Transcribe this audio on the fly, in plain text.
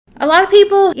A lot of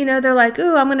people, they're like,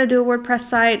 ooh, I'm going to do a WordPress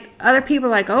site. Other people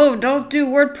are like, oh, don't do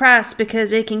WordPress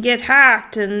because it can get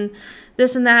hacked and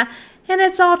this and that. And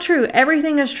it's all true.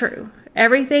 Everything is true.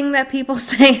 Everything that people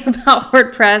say about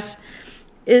WordPress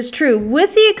is true,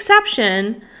 with the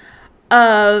exception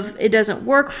of it doesn't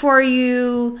work for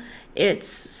you, it's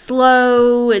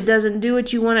slow, it doesn't do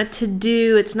what you want it to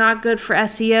do, it's not good for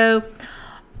SEO.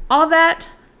 All that,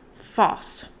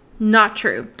 false. Not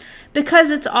true.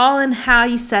 Because it's all in how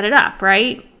you set it up,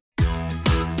 right?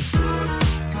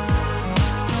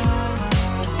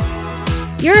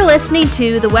 You're listening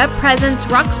to the Web Presence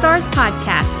Rockstars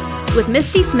podcast with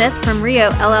Misty Smith from Rio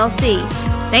LLC.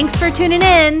 Thanks for tuning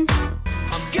in.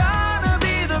 I'm gonna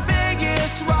be the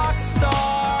biggest rock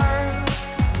star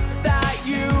that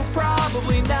you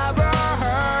probably never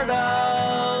heard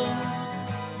of.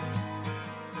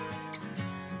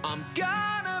 I'm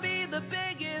gonna be the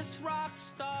biggest rock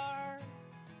star.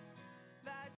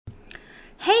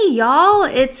 Hey y'all,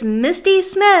 it's Misty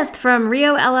Smith from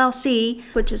Rio LLC,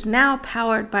 which is now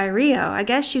powered by Rio. I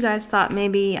guess you guys thought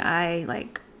maybe I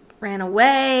ran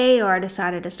away or I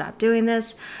decided to stop doing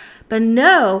this, but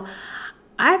no,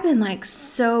 I've been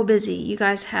so busy. You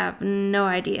guys have no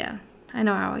idea. I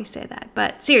know I always say that,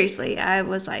 but seriously, I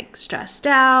was stressed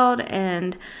out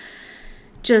and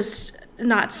just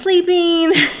not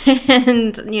sleeping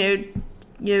and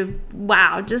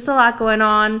wow, just a lot going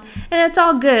on. And it's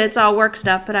all good. It's all work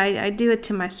stuff, but I do it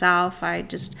to myself.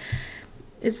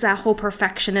 It's that whole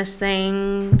perfectionist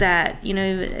thing that,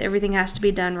 everything has to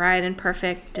be done right and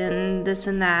perfect and this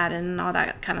and that and all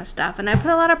that kind of stuff. And I put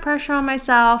a lot of pressure on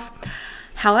myself.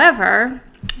 However,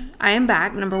 I am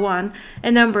back, number one.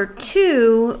 And number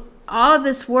two, all of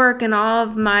this work and all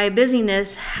of my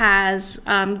busyness has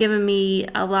given me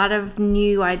a lot of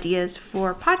new ideas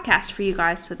for podcasts for you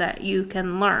guys so that you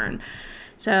can learn.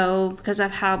 So, because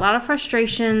I've had a lot of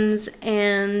frustrations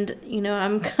and,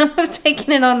 I'm kind of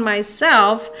taking it on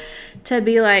myself to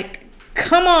be like,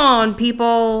 come on,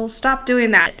 people, stop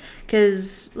doing that.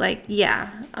 Because,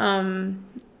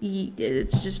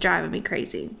 it's just driving me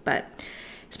crazy. But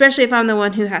especially if I'm the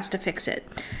one who has to fix it.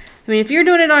 I mean, if you're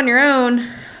doing it on your own,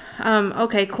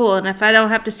 okay, cool. And if I don't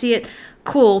have to see it,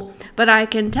 cool. But I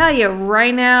can tell you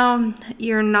right now,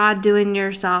 you're not doing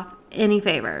yourself any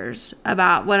favors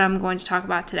about what I'm going to talk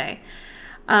about today.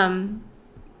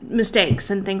 Mistakes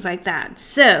and things like that.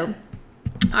 So,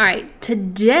 all right,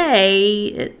 today's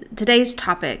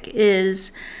topic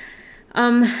is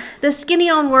the skinny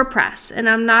on WordPress. And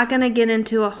I'm not going to get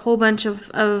into a whole bunch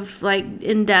of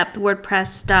in-depth WordPress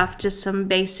stuff, just some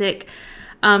basic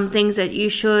things that you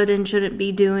should and shouldn't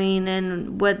be doing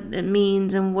and what it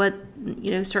means and what,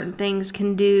 certain things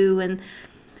can do and,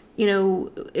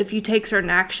 if you take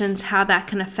certain actions, how that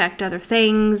can affect other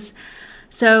things.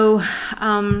 So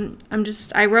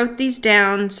I wrote these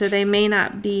down, so they may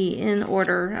not be in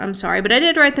order. I'm sorry, but I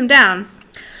did write them down.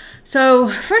 So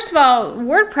first of all,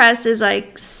 WordPress is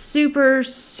super,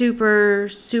 super,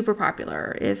 super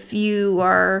popular. If you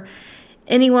are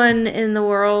anyone in the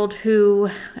world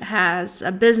who has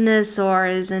a business or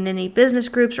is in any business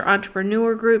groups or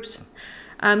entrepreneur groups,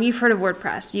 you've heard of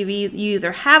WordPress. You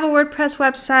either have a WordPress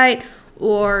website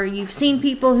or you've seen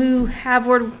people who have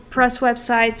WordPress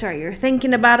websites or you're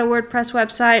thinking about a WordPress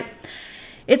website.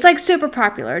 It's super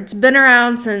popular. It's been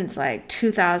around since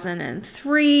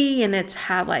 2003 and it's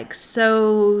had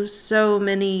so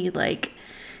many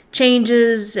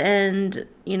changes and,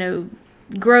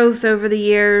 growth over the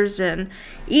years, and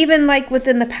even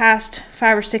within the past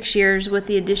 5 or 6 years with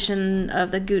the addition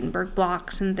of the Gutenberg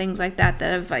blocks and things like that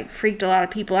have freaked a lot of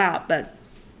people out. But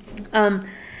a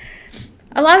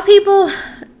lot of people,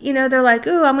 they're like,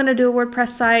 ooh, I'm going to do a WordPress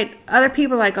site. Other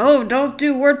people are like, oh, don't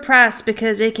do WordPress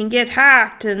because it can get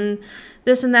hacked and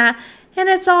this and that. And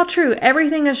it's all true.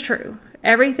 Everything is true.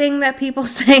 Everything that people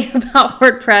say about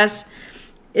WordPress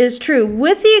is true,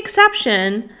 with the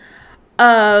exception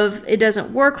of it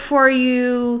doesn't work for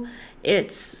you,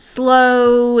 it's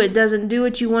slow, it doesn't do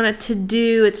what you want it to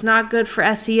do, it's not good for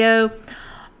SEO.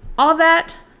 All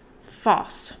that,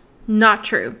 false. Not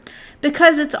true.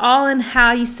 Because it's all in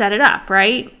how you set it up,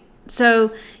 right?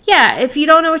 So, yeah, if you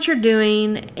don't know what you're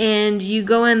doing and you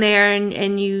go in there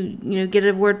and you get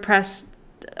a WordPress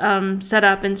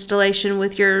setup installation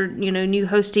with your, new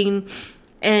hosting,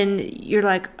 and you're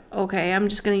like, okay, I'm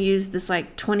just going to use this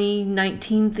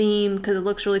 2019 theme because it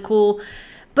looks really cool,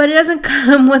 but it doesn't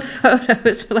come with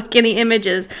photos or any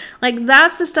images.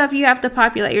 That's the stuff you have to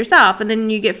populate yourself, and then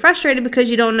you get frustrated because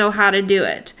you don't know how to do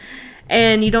it.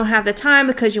 And you don't have the time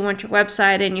because you want your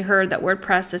website and you heard that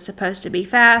WordPress is supposed to be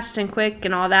fast and quick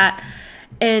and all that,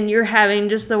 and you're having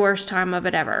just the worst time of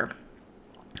it ever.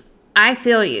 I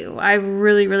feel you. I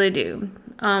really, really do.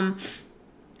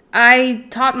 I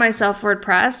taught myself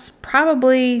WordPress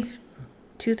probably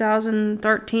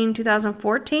 2013,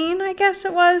 2014, I guess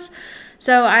it was.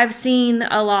 So I've seen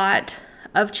a lot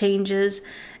of changes,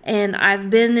 and I've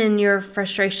been in your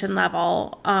frustration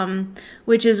level,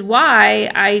 which is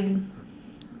why I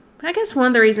guess one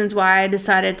of the reasons why I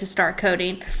decided to start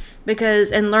coding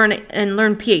and learn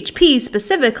PHP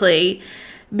specifically,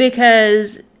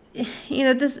 because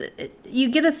you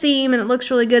get a theme and it looks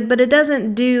really good, but it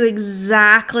doesn't do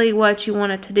exactly what you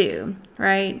want it to do,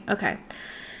 right? Okay.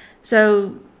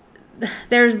 So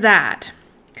there's that.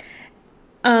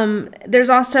 There's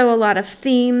also a lot of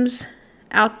themes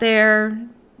out there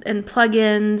and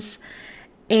plugins,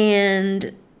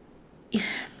 and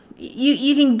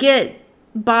you can get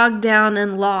bogged down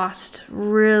and lost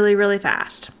really, really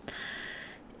fast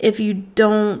if you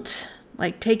don't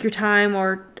take your time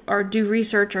or do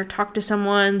research or talk to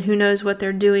someone who knows what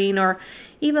they're doing, or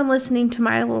even listening to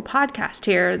my little podcast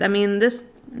here. I mean,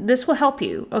 this will help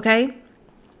you, okay?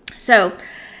 So,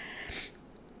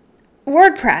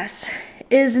 WordPress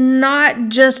is not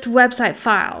just website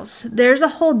files. There's a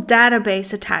whole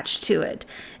database attached to it,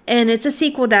 and it's a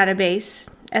SQL database,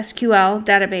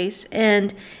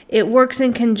 and it works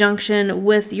in conjunction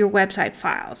with your website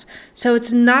files. So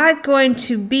it's not going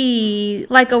to be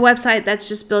like a website that's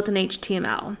just built in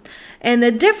HTML. And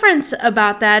the difference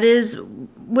about that is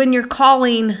when you're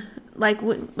calling, like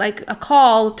a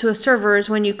call to a server is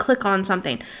when you click on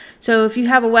something. So if you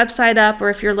have a website up, or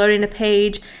if you're loading a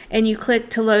page and you click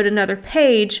to load another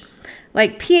page,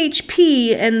 like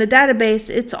PHP and the database,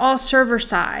 it's all server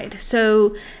side.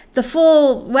 So the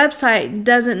full website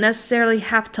doesn't necessarily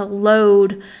have to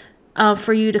load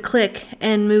for you to click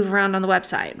and move around on the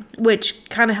website, which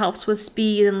kind of helps with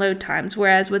speed and load times.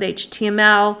 Whereas with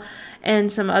HTML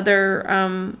and some other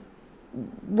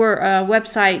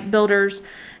website builders,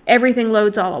 everything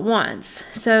loads all at once.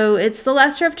 So it's the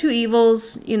lesser of two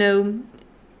evils.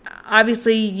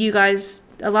 Obviously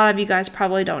a lot of you guys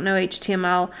probably don't know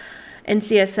HTML and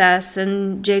CSS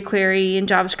and jQuery and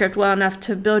JavaScript well enough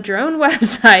to build your own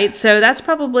website. So that's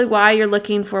probably why you're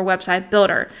looking for a website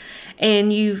builder,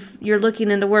 and you're looking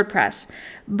into WordPress.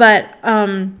 But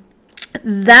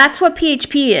that's what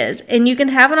PHP is, and you can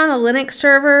have it on a Linux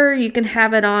server, you can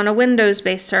have it on a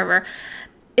Windows-based server.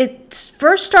 It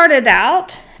first started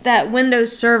out that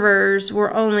Windows servers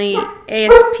were only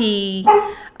ASP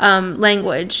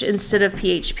language instead of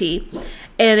PHP,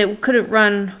 and it couldn't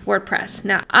run WordPress.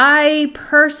 Now, I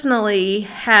personally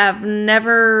have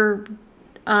never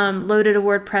loaded a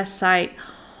WordPress site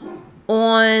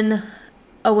on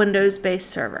a Windows-based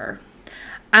server.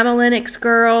 I'm a Linux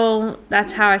girl.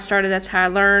 That's how I started. That's how I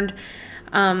learned.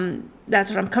 That's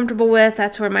what I'm comfortable with.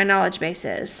 That's where my knowledge base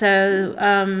is. So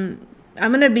I'm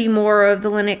going to be more of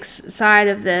the Linux side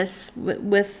of this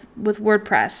with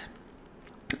WordPress.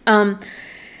 And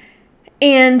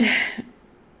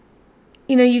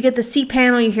you get the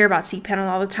cPanel. You hear about cPanel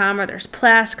all the time, or there's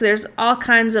Plesk. There's all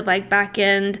kinds of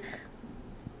back-end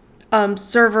host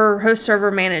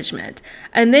server management.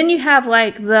 And then you have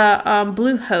the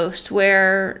Bluehost,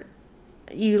 where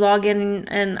you log in,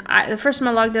 and the first time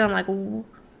I logged in, I'm like,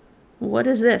 what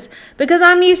is this? Because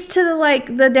I'm used to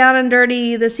the down and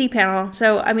dirty, the cPanel.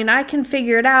 So, I can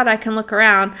figure it out. I can look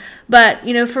around. But,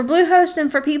 for Bluehost and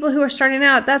for people who are starting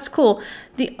out, that's cool.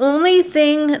 The only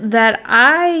thing that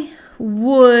I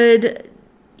would,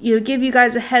 give you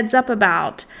guys a heads up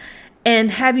about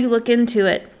and have you look into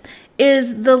it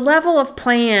is the level of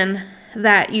plan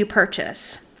that you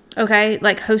purchase. Okay,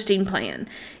 hosting plan.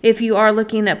 If you are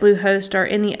looking at Bluehost or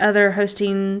any other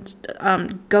hosting,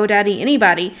 GoDaddy,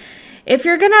 anybody, if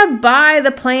you're going to buy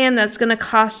the plan that's going to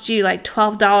cost you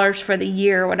 $12 for the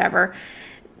year or whatever,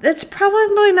 that's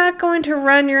probably not going to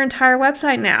run your entire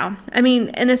website now.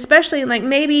 And especially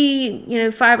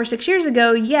maybe, 5 or 6 years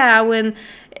ago, yeah, when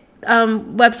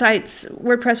WordPress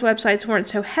websites weren't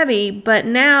so heavy, but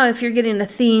now if you're getting a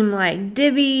theme like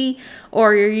Divi,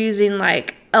 or you're using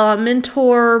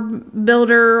Elementor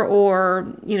Builder,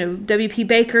 or WP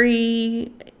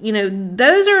Bakery,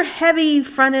 those are heavy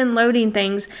front-end loading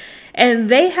things, and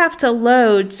they have to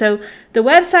load. So the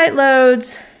website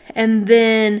loads, and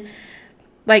then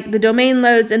the domain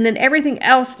loads, and then everything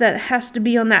else that has to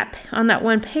be on that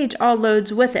one page all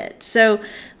loads with it. So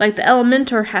the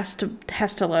Elementor has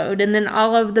to load, and then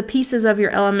all of the pieces of your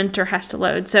Elementor has to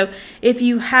load. So if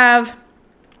you have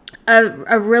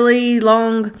a really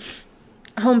long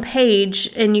home page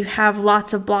and you have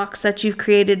lots of blocks that you've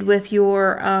created with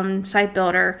your site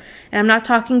builder, and I'm not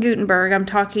talking Gutenberg, I'm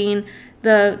talking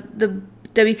the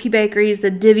WP Bakeries, the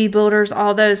Divi builders,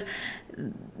 all those,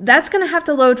 that's going to have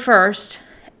to load first,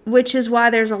 which is why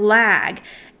there's a lag.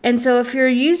 And so if you're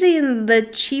using the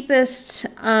cheapest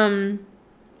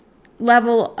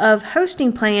level of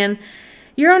hosting plan,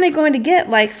 you're only going to get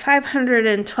like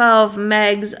 512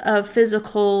 megs of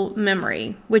physical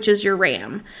memory, which is your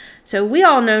RAM. So we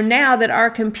all know now that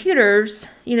our computers,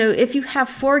 if you have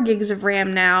 4 gigs of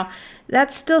RAM now,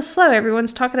 that's still slow.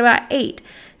 Everyone's talking about 8.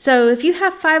 So if you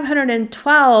have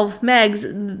 512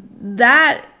 megs,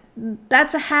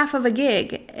 that's a half of a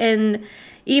gig. And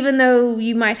even though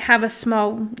you might have a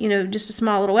small, just a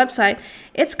small little website,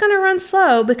 it's going to run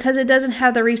slow because it doesn't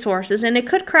have the resources, and it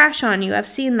could crash on you. I've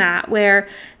seen that where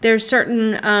there's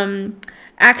certain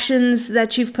actions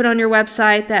that you've put on your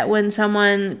website that when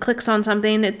someone clicks on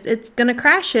something, it's going to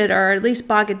crash it or at least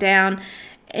bog it down.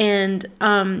 And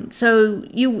so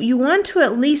you want to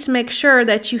at least make sure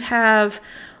that you have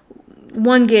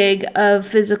 1 gig of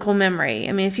physical memory.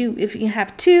 I mean, if you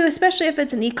have 2, especially if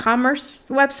it's an e-commerce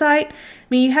website,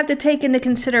 you have to take into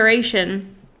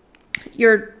consideration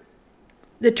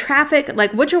the traffic,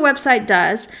 like what your website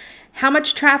does, how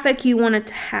much traffic you want it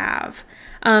to have.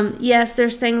 Yes,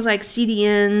 there's things like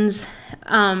CDNs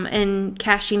and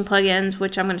caching plugins,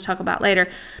 which I'm going to talk about later,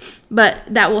 but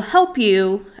that will help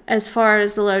you as far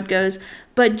as the load goes.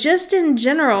 But just in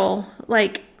general,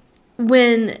 like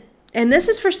and this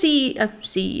is for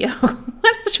CEO.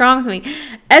 What is wrong with me?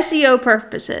 SEO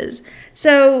purposes.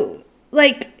 So,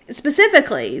 like,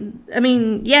 specifically, I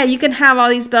mean, yeah, you can have all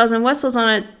these bells and whistles on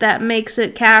it that makes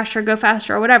it cache or go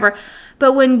faster or whatever.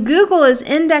 But when Google is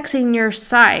indexing your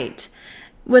site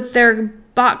with their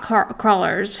bot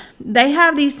crawlers, they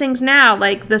have these things now,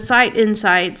 like the site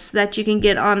insights that you can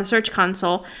get on the Search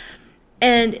Console.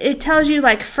 And it tells you,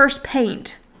 like, first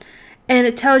paint. And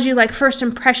it tells you like first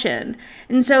impression.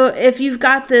 And so if you've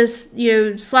got this,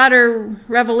 slider,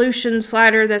 revolution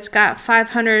slider that's got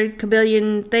 500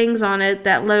 kabillion things on it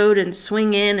that load and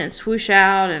swing in and swoosh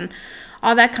out and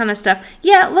all that kind of stuff.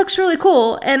 Yeah, it looks really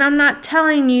cool. And I'm not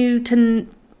telling you to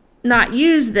not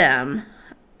use them.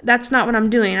 That's not what I'm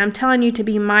doing. I'm telling you to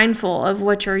be mindful of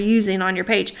what you're using on your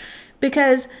page.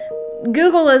 Because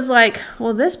Google is like,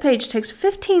 well, this page takes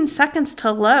 15 seconds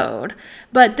to load,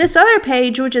 but this other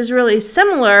page, which is really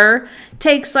similar,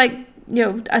 takes like,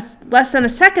 less than a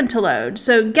second to load.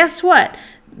 So guess what?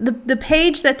 The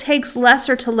page that takes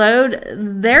lesser to load,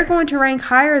 they're going to rank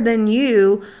higher than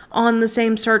you on the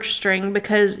same search string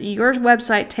because your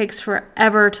website takes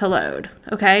forever to load,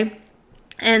 okay?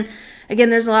 And again,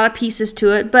 there's a lot of pieces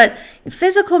to it, but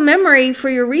physical memory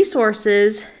for your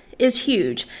resources is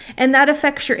huge, and that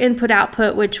affects your input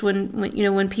output, which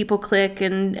when people click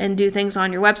and do things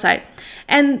on your website.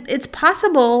 And it's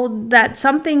possible that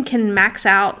something can max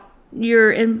out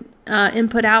your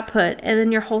input output and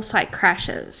then your whole site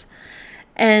crashes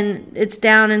and it's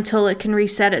down until it can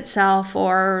reset itself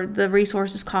or the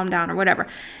resources calm down or whatever.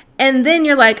 And then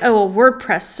you're like, oh, well,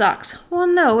 WordPress sucks. Well,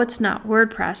 no, it's not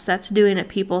WordPress that's doing it,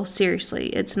 people. Seriously,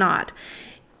 it's not.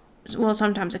 Well,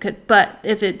 sometimes it could, but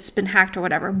if it's been hacked or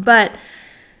whatever. But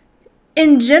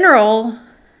in general,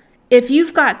 if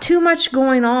you've got too much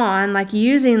going on, like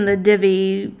using the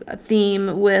Divi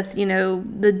theme with,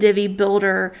 the Divi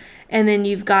builder, and then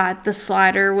you've got the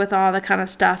slider with all the kind of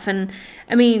stuff. And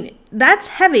I mean, that's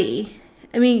heavy.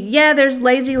 I mean, yeah, there's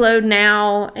lazy load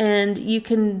now, and you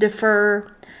can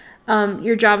defer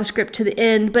your JavaScript to the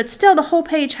end, but still the whole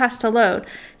page has to load.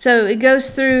 So it goes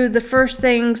through the first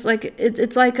things, like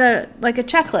it's like a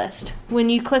checklist. When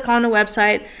you click on a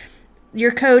website,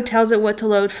 your code tells it what to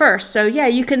load first. So yeah,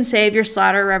 you can save your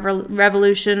slider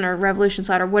revolution or revolution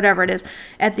slider, whatever it is,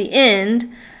 at the end,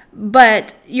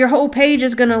 but your whole page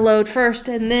is going to load first,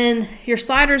 and then your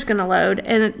slider is going to load,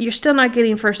 and you're still not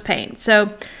getting first paint.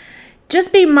 So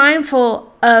just be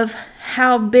mindful of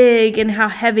how big and how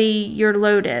heavy your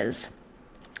load is,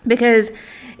 because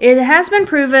it has been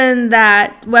proven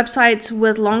that websites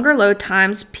with longer load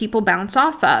times people bounce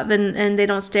off of and they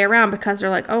don't stay around because they're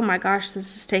like, oh my gosh,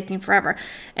 this is taking forever.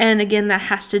 And again, that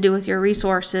has to do with your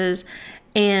resources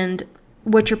and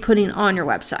what you're putting on your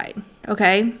website.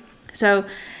 Okay, so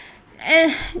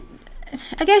I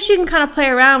guess you can kind of play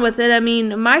around with it. I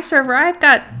mean, my server, I've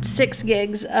got 6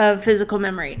 gigs of physical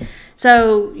memory.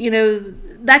 So,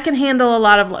 that can handle a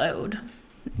lot of load.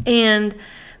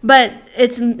 But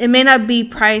it may not be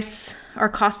price or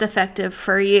cost effective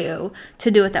for you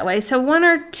to do it that way. So 1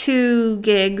 or 2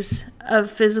 gigs of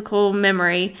physical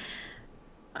memory,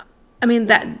 I mean,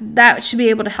 that should be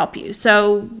able to help you.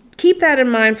 So keep that in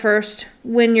mind first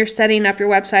when you're setting up your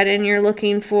website and you're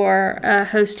looking for a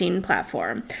hosting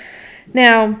platform.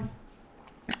 Now,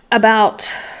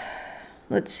 about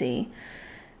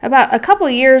a couple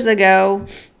of years ago,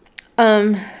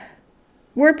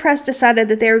 WordPress decided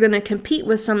that they were going to compete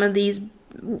with some of these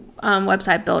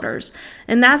website builders.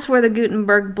 And that's where the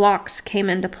Gutenberg blocks came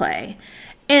into play.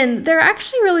 And they're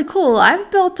actually really cool. I've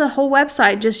built a whole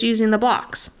website just using the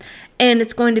blocks. And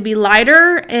it's going to be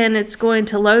lighter and it's going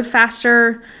to load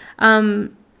faster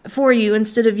for you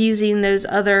instead of using those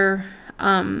other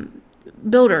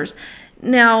builders.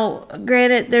 Now,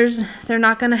 granted, they're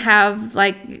not going to have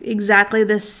like exactly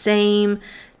the same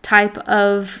type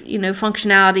of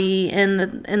functionality and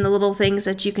the little things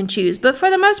that you can choose, but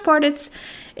for the most part,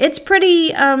 it's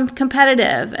pretty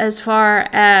competitive as far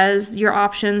as your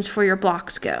options for your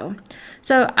blocks go.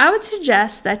 So I would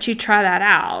suggest that you try that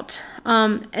out.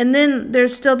 And then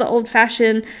there's still the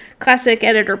old-fashioned classic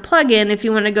editor plugin if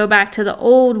you want to go back to the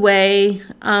old way,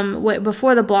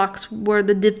 before the blocks were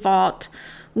the default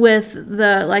with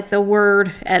the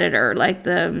word editor, like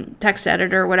the text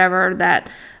editor, whatever, that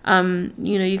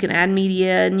you can add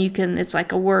media and it's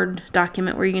like a Word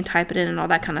document where you can type it in and all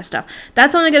that kind of stuff.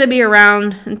 That's only going to be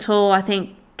around until I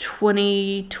think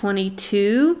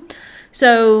 2022.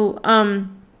 So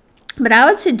but I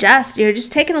would suggest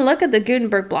just taking a look at the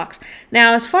Gutenberg blocks.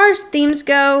 Now, as far as themes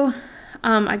go,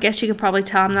 I guess you can probably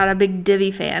tell I'm not a big Divi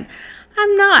fan.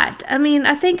 I'm not. I mean,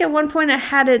 I think at one point it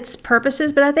had its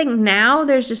purposes, but I think now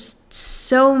there's just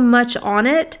so much on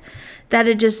it that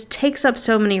it just takes up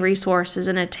so many resources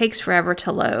and it takes forever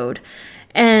to load.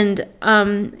 And,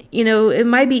 it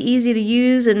might be easy to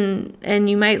use and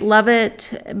you might love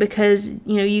it because,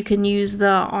 you can use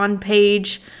the on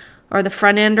page or the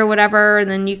front end or whatever, and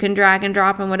then you can drag and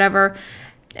drop and whatever.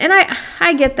 And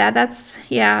I get that.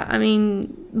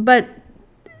 But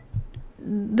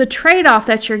the trade-off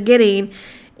that you're getting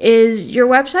is your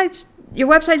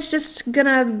website's just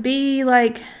gonna be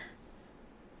like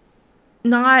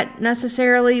not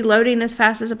necessarily loading as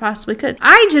fast as it possibly could.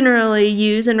 I generally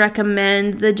use and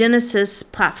recommend the Genesis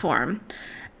platform.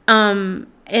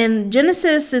 And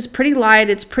Genesis is pretty light.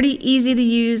 It's pretty easy to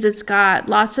use. It's got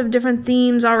lots of different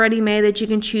themes already made that you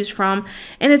can choose from.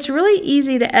 And it's really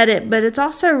easy to edit, but it's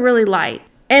also really light.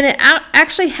 And it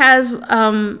actually has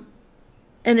an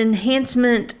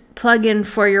enhancement plugin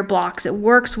for your blocks. It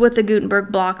works with the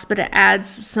Gutenberg blocks, but it adds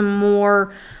some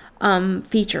more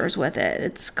features with it.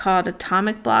 It's called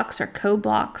Atomic Blocks or Code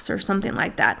Blocks or something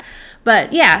like that.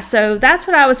 But yeah, so that's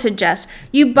what I would suggest.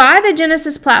 You buy the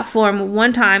Genesis platform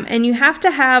one time and you have to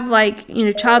have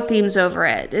child themes over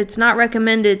it. It's not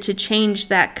recommended to change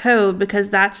that code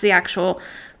because that's the actual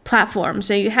platform.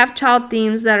 So you have child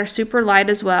themes that are super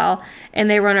light as well and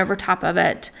they run over top of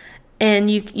it, and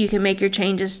you can make your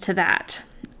changes to that.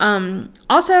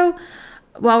 Also,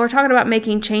 while we're talking about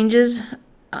making changes,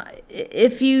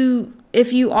 if you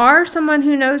are someone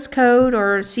who knows code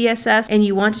or CSS and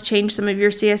you want to change some of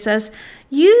your CSS,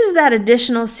 use that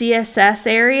additional CSS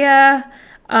area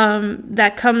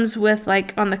that comes with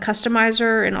on the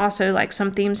customizer, and also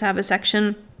some themes have a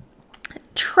section.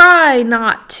 Try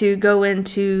not to go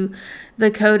into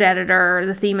the code editor or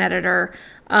the theme editor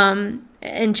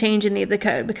and change any of the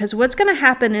code, because what's going to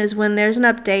happen is when there's an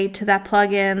update to that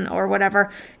plugin or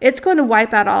whatever, it's going to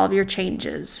wipe out all of your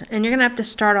changes and you're going to have to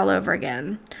start all over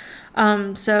again.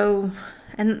 And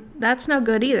that's no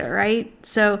good either, right?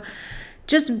 So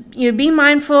just be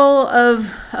mindful of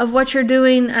what you're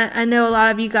doing. I know a lot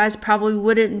of you guys probably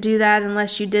wouldn't do that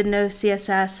unless you did know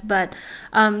CSS, but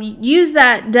use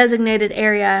that designated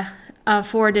area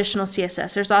for additional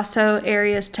CSS. There's also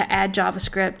areas to add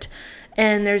JavaScript,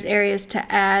 and there's areas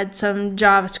to add some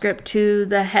JavaScript to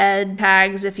the head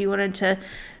tags if you wanted to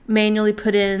manually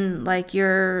put in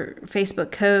your Facebook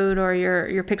code or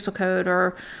your pixel code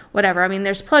or whatever. I mean,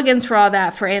 there's plugins for all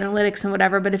that, for analytics and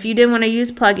whatever, but if you didn't want to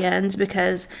use plugins,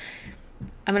 because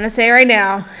I'm going to say right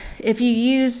now, if you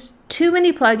use too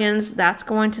many plugins, that's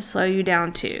going to slow you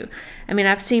down too. I mean,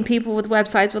 I've seen people with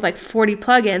websites with 40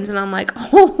 plugins and I'm like,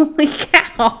 holy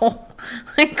cow,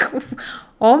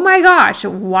 oh my gosh,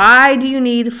 why do you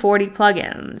need 40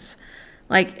 plugins?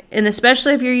 And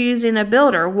especially if you're using a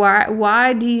builder,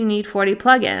 why do you need 40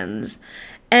 plugins?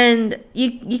 And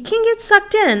you can get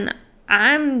sucked in.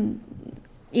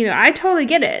 I totally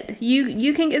get it.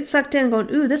 You can get sucked in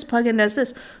going, ooh, this plugin does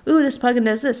this. Ooh, this plugin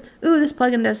does this. Ooh, this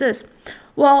plugin does this.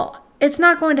 Well, it's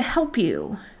not going to help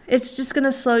you. It's just going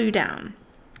to slow you down.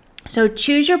 So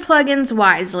choose your plugins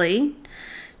wisely.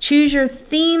 Choose your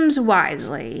themes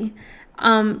wisely.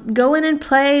 Go in and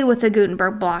play with the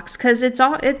Gutenberg blocks, because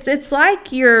it's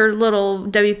like your little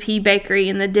WP bakery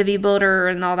and the Divi builder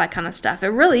and all that kind of stuff. It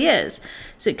really is.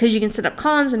 So because you can set up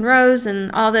columns and rows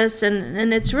and all this,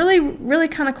 and it's really, really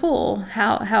kind of cool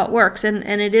how it works, and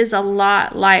it is a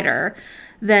lot lighter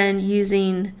than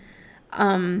using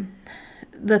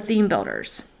the theme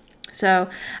builders. So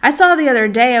I saw the other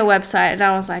day a website and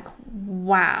I was like,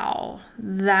 wow,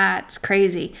 that's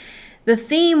crazy. The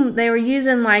theme, they were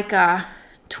using like a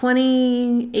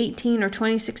 2018 or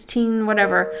 2016,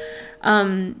 whatever,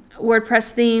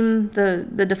 WordPress theme,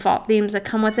 the default themes that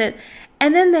come with it.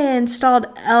 And then they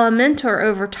installed Elementor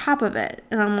over top of it.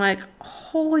 And I'm like,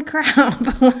 holy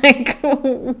crap. Like,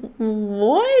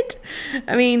 what?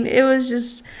 I mean, it was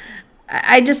just,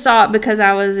 I just saw it because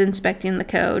I was inspecting the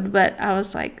code. But I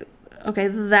was like, okay,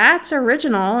 that's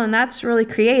original and that's really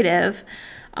creative.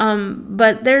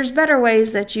 But there's better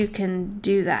ways that you can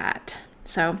do that.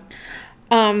 So,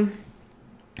 all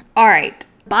right.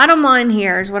 Bottom line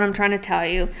here is what I'm trying to tell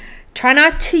you. Try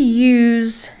not to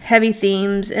use heavy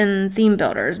themes in theme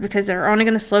builders because they're only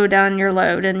going to slow down your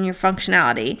load and your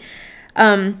functionality.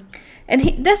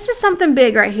 This is something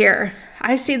big right here.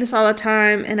 I see this all the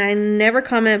time and I never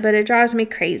comment, but it drives me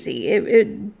crazy. It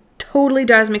totally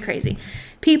drives me crazy.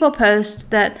 People post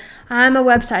that I'm a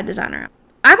website designer.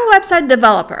 I'm a website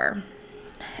developer.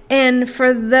 And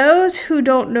for those who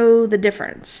don't know the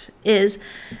difference, is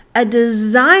a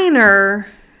designer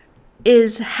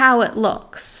is how it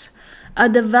looks. A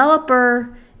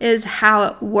developer is how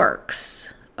it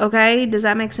works. Okay? Does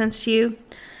that make sense to you?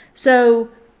 So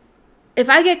if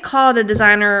I get called a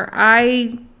designer,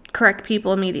 I correct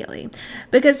people immediately.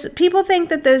 Because people think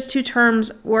that those two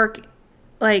terms work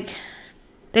like,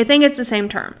 they think it's the same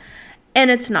term.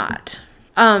 And it's not.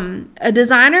 A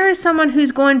designer is someone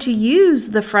who's going to use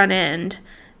the front end.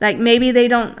 Like maybe they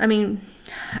don't,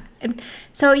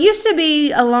 so it used to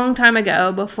be a long time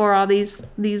ago before all these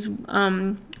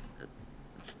WordPress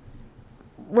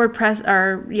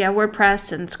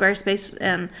and Squarespace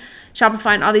and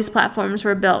Shopify and all these platforms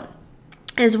were built,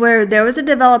 is where there was a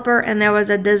developer and there was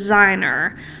a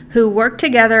designer who worked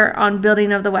together on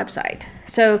building of the website.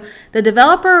 So the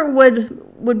developer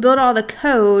would build all the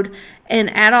code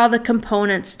and add all the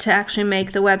components to actually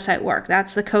make the website work.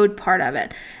 That's the code part of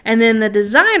it. And then the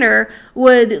designer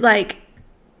would like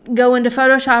go into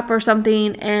Photoshop or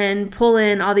something and pull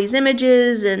in all these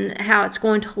images and how it's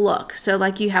going to look. So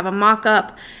like you have a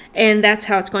mock-up and that's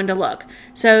how it's going to look.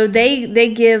 So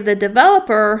they give the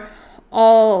developer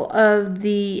all of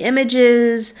the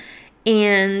images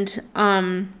and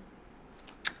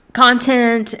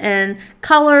content and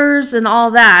colors and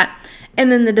all that. And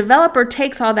then the developer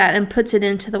takes all that and puts it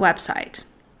into the website.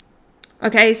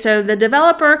 Okay, so the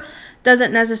developer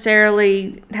doesn't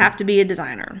necessarily have to be a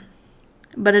designer.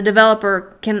 But a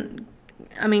developer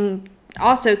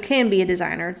also can be a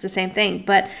designer. It's the same thing.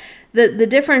 But the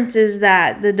difference is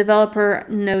that the developer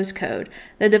knows code.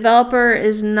 The developer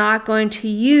is not going to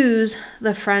use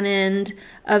the front end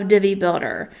of Divi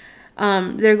Builder.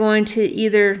 They're going to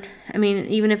either,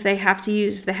 even if they have to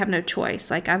use, if they have no choice,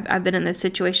 like I've been in those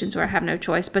situations where I have no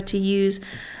choice but to use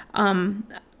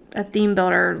a theme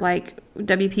builder like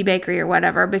WP Bakery or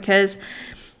whatever, because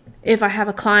if I have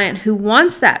a client who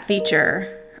wants that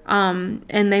feature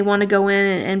and they want to go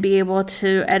in and be able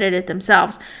to edit it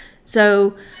themselves.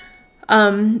 So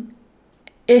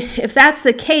if that's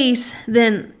the case,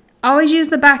 then always use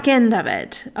the back end of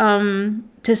it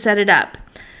to set it up.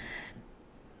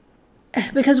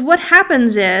 Because what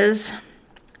happens is,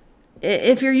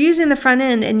 if you're using the front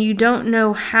end and you don't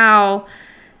know how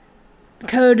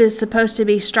code is supposed to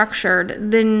be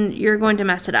structured, then you're going to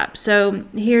mess it up. So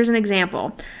here's an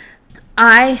example.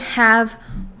 I have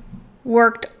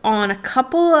worked on a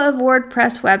couple of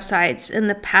WordPress websites in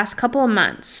the past couple of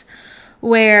months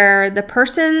where the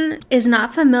person is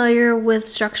not familiar with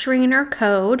structuring their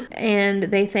code and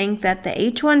they think that the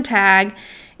H1 tag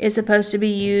is supposed to be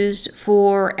used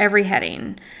for every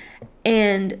heading.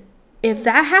 And if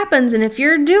that happens, and if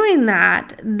you're doing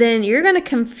that, then you're going to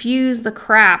confuse the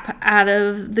crap out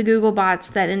of the Google bots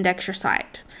that index your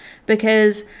site.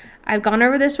 Because I've gone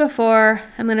over this before,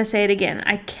 I'm going to say it again.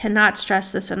 I cannot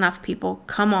stress this enough, people.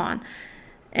 Come on.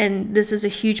 And this is a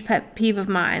huge pet peeve of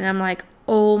mine. I'm like,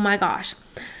 oh my gosh.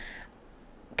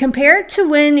 Compare it to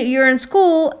when you're in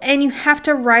school and you have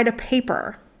to write a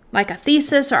paper, like a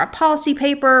thesis or a policy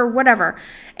paper or whatever,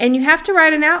 and you have to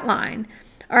write an outline.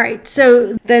 All right,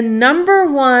 so the number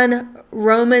one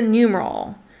Roman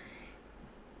numeral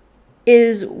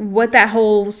is what that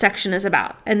whole section is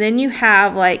about. And then you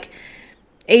have like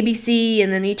ABC,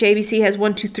 and then each ABC has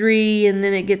 1, 2, 3, and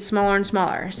then it gets smaller and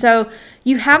smaller. So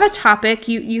you have a topic,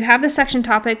 you have the section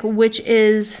topic, which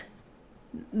is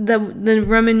the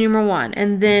Roman numeral 1,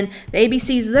 and then the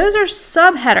ABCs, those are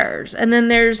subheaders, and then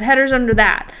there's headers under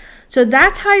that. So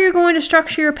that's how you're going to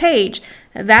structure your page.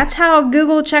 That's how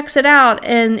Google checks it out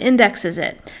and indexes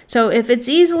it. So if it's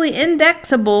easily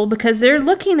indexable, because they're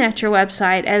looking at your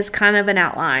website as kind of an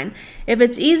outline, if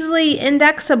it's easily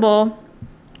indexable,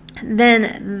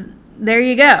 then there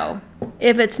you go.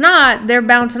 If it's not, they're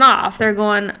bouncing off. They're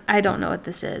going, I don't know what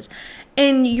this is.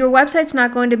 And your website's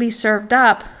not going to be served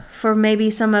up for maybe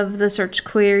some of the search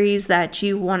queries that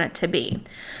you want it to be.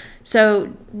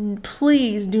 So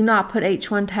please do not put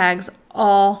H1 tags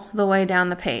all the way down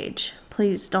the page.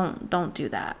 Please don't do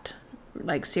that.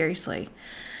 Like, seriously.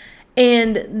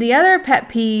 And the other pet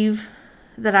peeve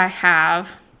that I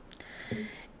have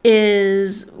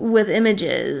is with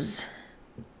images,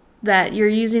 that you're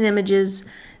using images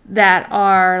that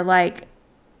are like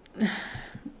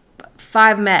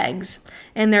 5 megs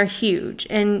and they're huge,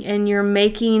 and you're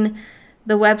making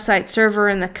the website server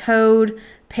and the code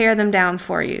pare them down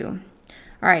for you.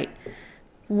 All right.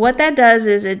 What that does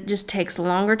is it just takes a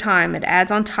longer time. It adds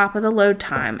on top of the load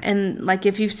time. And like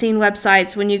if you've seen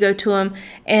websites, when you go to them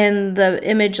and the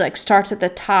image like starts at the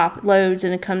top, loads,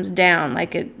 and it comes down,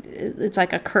 like it's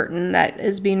like a curtain that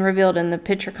is being revealed and the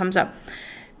picture comes up.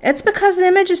 It's because the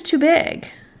image is too big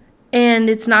and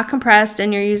it's not compressed,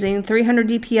 and you're using 300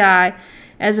 DPI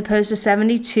as opposed to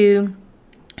 72.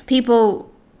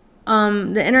 People,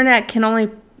 the internet can only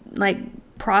like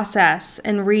process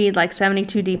and read like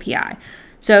 72 DPI.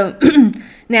 So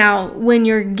now when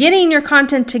you're getting your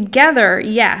content together,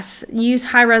 yes, use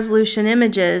high resolution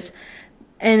images.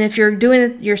 And if you're doing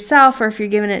it yourself, or if you're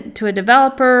giving it to a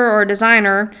developer or a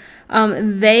designer,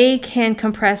 they can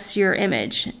compress your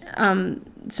image.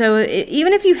 So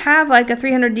even if you have like a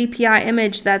 300 DPI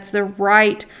image that's the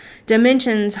right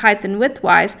dimensions, height and width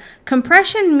wise,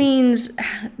 compression means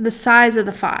the size of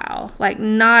the file, like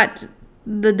not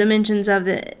the dimensions of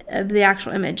the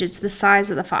actual image. It's the size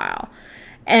of the file.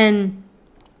 And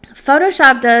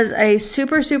Photoshop does a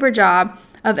super job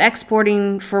of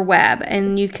exporting for web,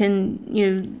 and you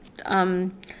can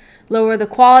lower the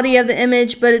quality of the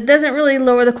image, but it doesn't really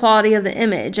lower the quality of the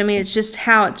image. I mean, it's just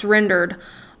how it's rendered.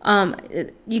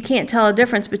 You can't tell a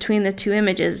difference between the two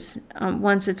images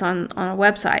once it's on a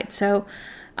website. So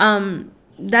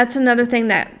that's another thing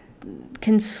that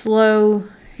can slow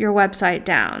your website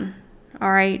down.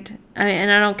 All right.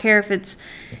 And I don't care if it's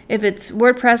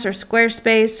WordPress or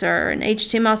Squarespace or an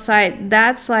HTML site.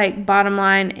 That's like bottom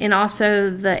line, and also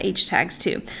the H tags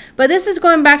too. But this is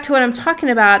going back to what I'm talking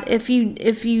about. If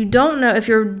you don't know, if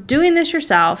you're doing this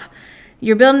yourself,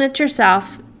 you're building it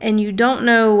yourself, and you don't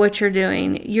know what you're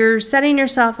doing, you're setting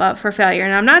yourself up for failure.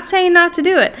 And I'm not saying not to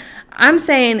do it. I'm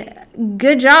saying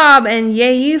good job and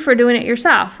yay you for doing it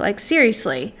yourself. Like,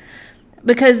 seriously.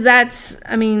 Because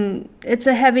it's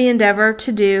a heavy endeavor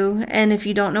to do. And if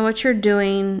you don't know what you're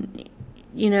doing,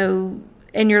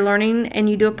 and you're learning and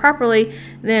you do it properly,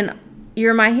 then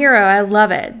you're my hero. I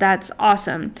love it. That's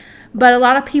awesome. But a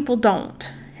lot of people don't.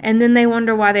 And then they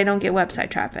wonder why they don't get website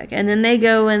traffic. And then they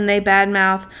go and they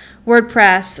badmouth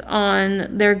WordPress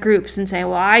on their groups and say,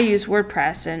 well, I use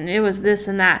WordPress and it was this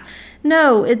and that.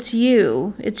 No, it's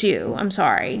you. It's you. I'm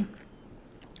sorry.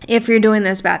 If you're doing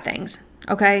those bad things.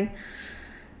 Okay?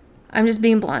 I'm just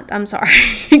being blunt. I'm sorry.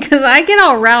 Because I get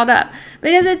all riled up.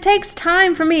 Because it takes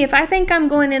time for me. If I think I'm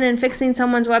going in and fixing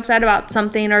someone's website about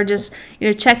something, or just,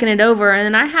 checking it over, and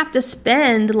then I have to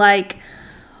spend like,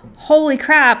 holy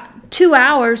crap, 2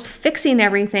 hours fixing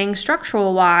everything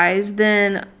structural wise,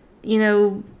 then,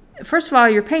 first of all,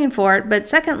 you're paying for it. But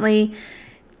secondly,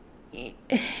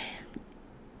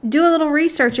 do a little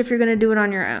research if you're going to do it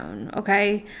on your own.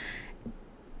 Okay.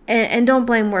 And don't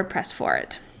blame WordPress for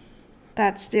it.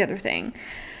 That's the other thing.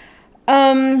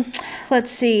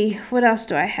 Let's see. What else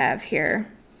do I have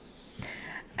here?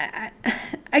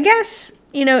 I guess,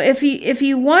 if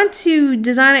you want to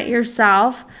design it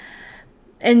yourself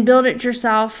and build it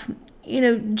yourself,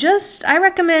 I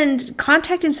recommend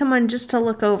contacting someone just to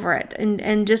look over it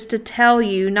and just to tell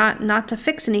you, not to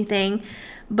fix anything,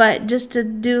 but just to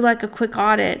do like a quick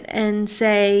audit and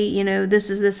say, this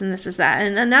is this and this is that.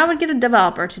 And I would get a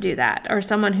developer to do that, or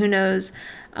someone who knows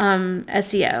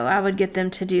SEO. I would get them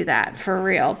to do that for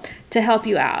real, to help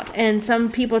you out. And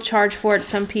some people charge for it.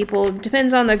 Some people,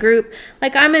 depends on the group.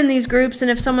 Like, I'm in these groups,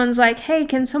 and if someone's like, hey,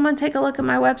 can someone take a look at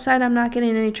my website? I'm not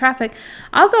getting any traffic.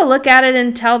 I'll go look at it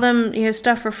and tell them,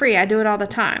 stuff for free. I do it all the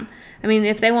time. I mean,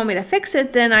 if they want me to fix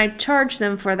it, then I charge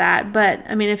them for that. But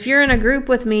I mean, if you're in a group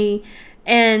with me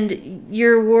and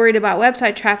you're worried about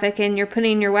website traffic and you're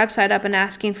putting your website up and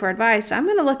asking for advice, I'm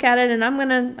going to look at it and I'm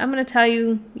going to tell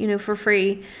you, for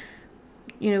free,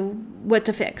 what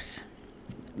to fix.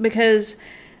 Because,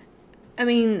 I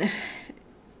mean,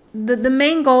 the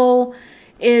main goal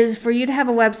is for you to have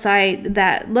a website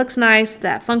that looks nice,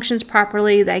 that functions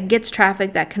properly, that gets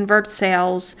traffic, that converts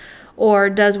sales, or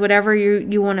does whatever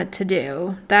you want it to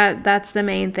do. That's the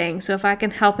main thing. So if I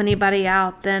can help anybody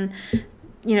out, then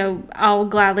I'll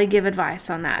gladly give advice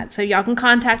on that. So y'all can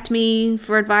contact me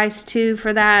for advice too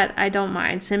for that. I don't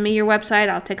mind. Send me your website.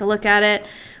 I'll take a look at it.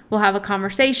 We'll have a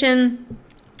conversation.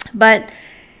 But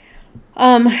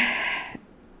I'm going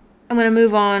to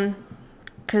move on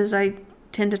because I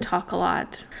tend to talk a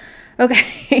lot.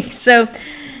 Okay, so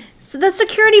the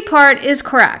security part is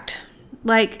correct.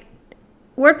 Like,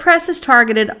 WordPress is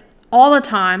targeted all the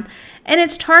time, and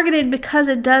it's targeted because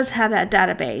it does have that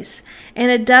database, and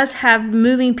it does have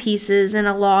moving pieces and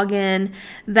a login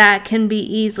that can be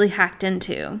easily hacked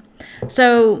into.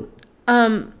 So,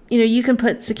 you can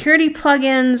put security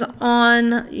plugins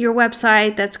on your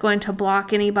website that's going to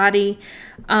block anybody.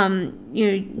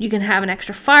 You can have an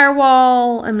extra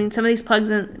firewall. I mean, some of these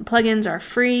plugins are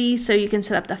free, so you can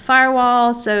set up the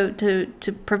firewall so to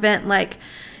prevent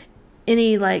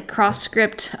any cross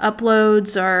script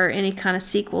uploads or any kind of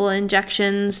SQL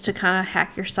injections to kind of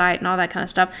hack your site and all that kind of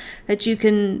stuff, that you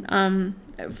can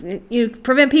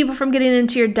prevent people from getting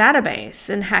into your database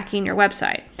and hacking your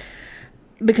website,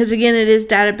 because again, it is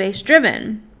database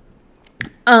driven.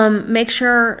 Make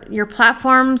sure your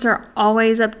platforms are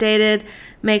always updated.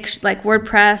 Like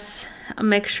WordPress,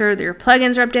 make sure that your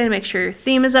plugins are updated. Make sure your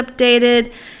theme is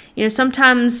updated.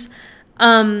 Sometimes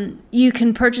you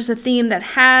can purchase a theme that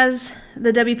has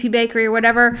the WP Bakery or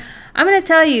whatever. I'm going to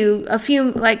tell you at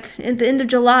the end of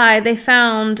July, they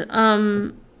found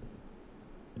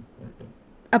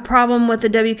a problem with the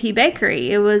WP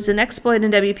Bakery. It was an exploit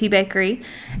in WP Bakery,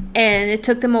 and it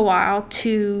took them a while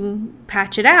to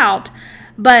patch it out.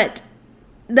 But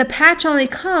the patch only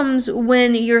comes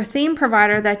when your theme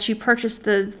provider that you purchased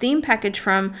the theme package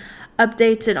from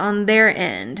updates it on their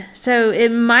end. So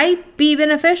it might be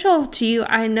beneficial to you.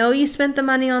 I know you spent the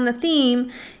money on the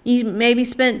theme. You maybe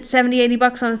spent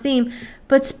 $70-$80 on the theme,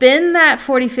 but spend that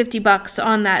 $40-$50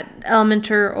 on that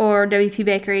Elementor or WP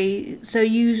Bakery so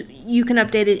you can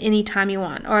update it anytime you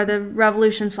want, or the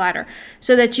Revolution slider,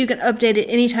 so that you can update it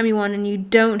anytime you want and you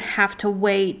don't have to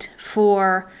wait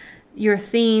for your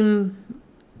theme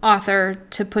author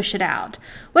to push it out,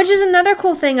 which is another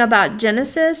cool thing about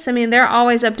Genesis. I mean, they're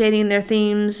always updating their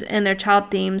themes and their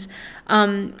child themes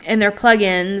and their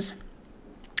plugins,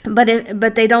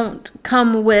 but they don't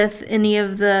come with any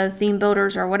of the theme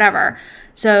builders or whatever,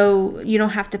 so you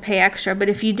don't have to pay extra. But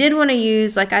if you did want to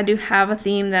use, like I do have a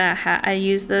theme that I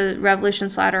use the Revolution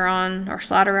slider on, or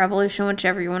Slider Revolution,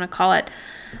 whichever you want to call it,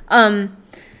 that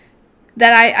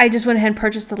I just went ahead and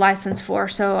purchased the license for,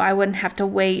 so I wouldn't have to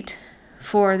wait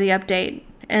for the update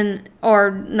or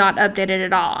not update it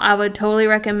at all. I would totally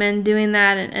recommend doing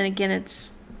that, and again,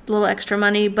 it's a little extra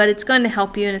money, but it's going to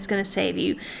help you and it's going to save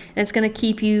you, and it's going to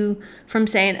keep you from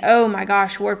saying, oh my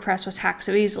gosh, WordPress was hacked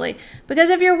so easily. Because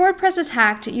if your WordPress is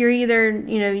hacked, you're either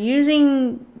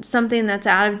using something that's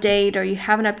out of date, or you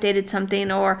haven't updated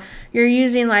something, or you're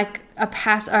using like a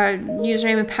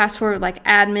username and password like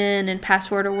admin and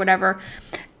password or whatever.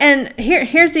 And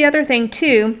here's the other thing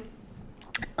too.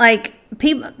 Like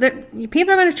people are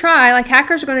going to try, like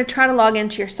hackers are going to try to log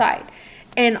into your site,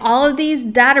 and all of these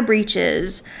data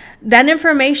breaches, that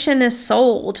information is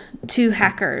sold to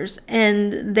hackers,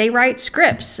 and they write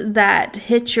scripts that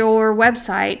hit your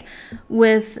website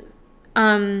with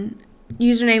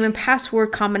username and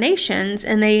password combinations,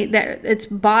 and it's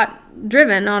bot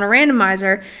driven on a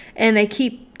randomizer, and they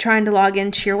keep trying to log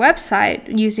into your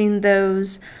website using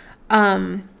those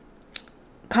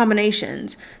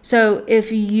combinations. So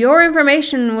if your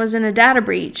information was in a data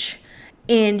breach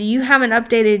and you haven't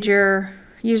updated your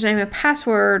username and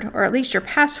password, or at least your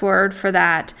password for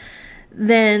that,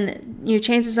 then your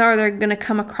chances are they're going to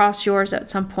come across yours at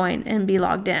some point and be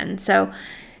logged in. So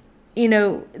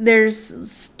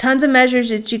there's tons of measures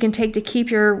that you can take to keep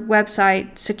your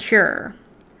website secure,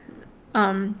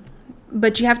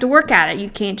 but you have to work at it. You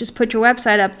can't just put your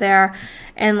website up there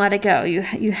and let it go.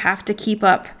 You have to keep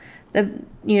up the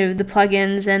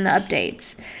plugins and the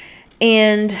updates.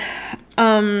 And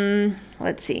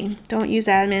let's see, don't use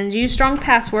admins, use strong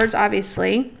passwords,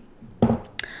 obviously.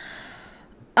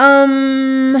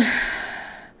 Compress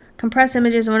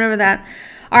images and whatever that.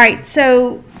 All right,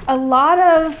 so a lot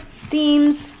of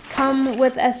themes come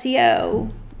with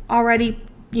SEO already,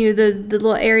 the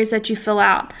little areas that you fill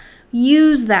out.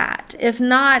 Use that. If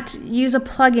not, use a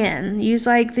plugin. Use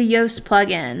like the Yoast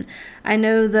plugin. I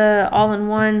know the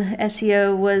all-in-one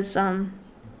SEO was, I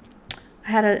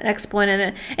had an exploit in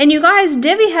it. And you guys,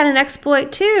 Divi had an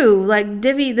exploit too, like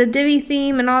the Divi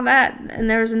theme and all that. And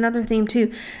there was another theme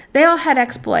too. They all had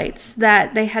exploits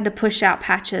that they had to push out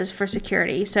patches for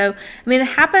security. So, I mean, it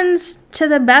happens to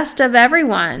the best of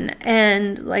everyone.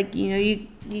 And like, you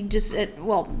just,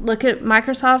 look at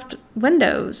Microsoft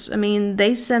Windows. I mean,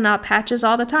 they send out patches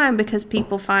all the time because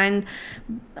people find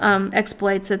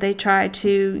exploits that they try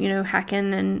to, hack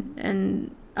in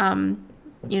and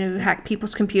hack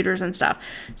people's computers and stuff.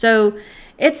 So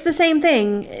it's the same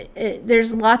thing.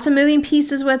 There's lots of moving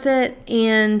pieces with it,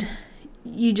 and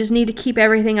you just need to keep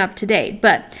everything up to date.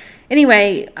 But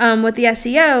anyway, with the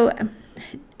SEO,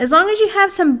 as long as you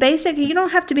have some basic, you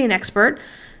don't have to be an expert.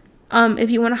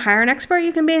 If you want to hire an expert,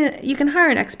 you can hire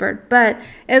an expert. But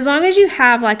as long as you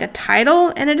have like a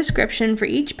title and a description for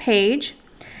each page,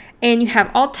 and you have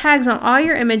alt tags on all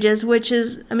your images, which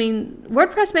is, I mean,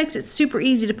 WordPress makes it super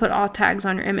easy to put alt tags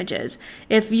on your images.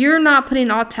 If you're not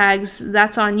putting alt tags,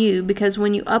 that's on you, because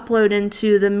when you upload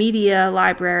into the media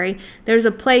library, there's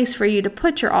a place for you to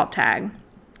put your alt tag.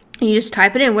 You just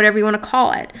type it in, whatever you want to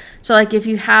call it. So like if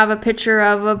you have a picture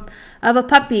of a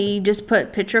puppy, you just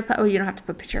put picture of puppy. You don't have to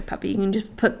put picture of puppy. You can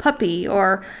just put puppy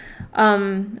or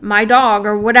my dog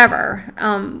or whatever.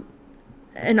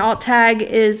 An alt tag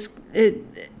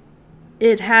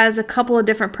it has a couple of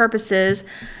different purposes,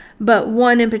 but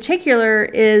one in particular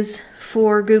is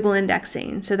for Google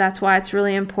indexing. So that's why it's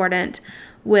really important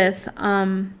with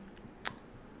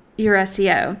your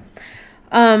SEO.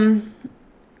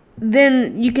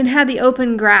 Then you can have the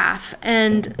open graph,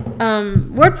 and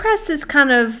WordPress is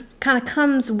kind of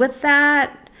comes with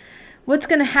that. What's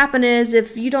going to happen is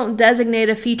if you don't designate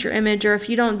a feature image, or if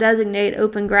you don't designate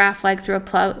open graph like through a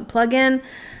plugin,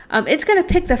 it's going to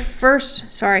pick the first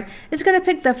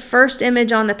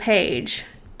image on the page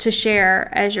to share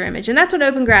as your image. And that's what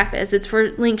Open Graph is. It's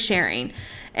for link sharing.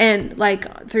 And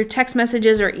like through text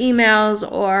messages or emails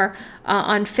or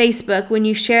on Facebook, when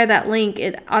you share that link,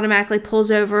 it automatically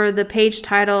pulls over the page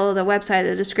title, the website,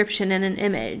 the description, and an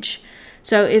image.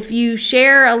 So if you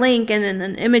share a link and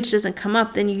an image doesn't come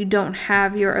up, then you don't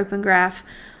have your Open Graph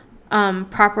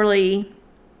properly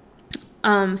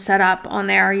set up on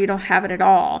there, or you don't have it at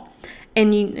all,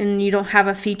 and you don't have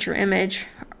a feature image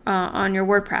on your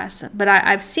WordPress. But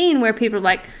I've seen where people are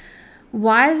like,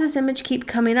 why does this image keep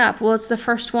coming up? Well, it's the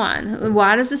first one.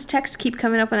 Why does this text keep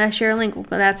coming up when I share a link?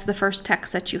 Well, that's the first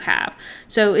text that you have.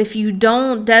 So if you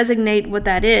don't designate what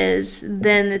that is,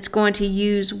 then it's going to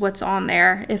use what's on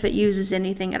there, if it uses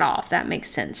anything at all, if that makes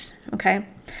sense. Okay.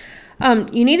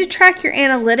 You need to track your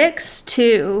analytics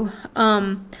too.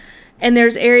 And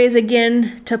there's areas,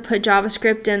 again, to put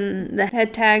JavaScript in the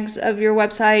head tags of your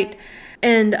website.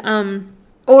 And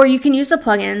or you can use the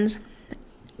plugins.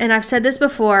 And I've said this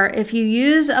before, if you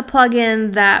use a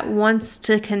plugin that wants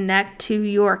to connect to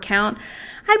your account,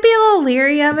 I'd be a little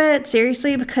leery of it,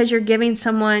 seriously, because you're giving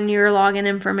someone your login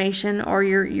information, or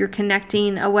you're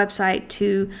connecting a website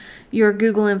to your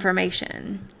Google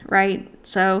information, right?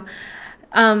 So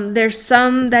there's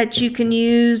some that you can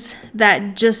use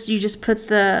that you just put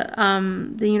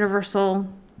the universal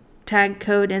tag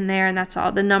code in there, and that's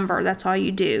all, the number, that's all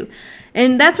you do.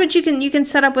 And that's what you can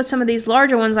set up with some of these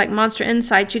larger ones like Monster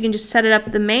Insights. You can just set it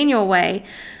up the manual way,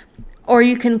 or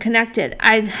you can connect it.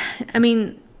 I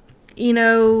mean,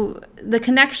 the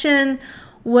connection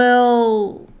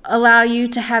will allow you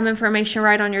to have information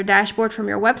right on your dashboard from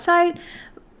your website,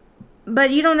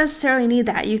 but you don't necessarily need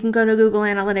that. You can go to Google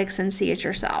Analytics and see it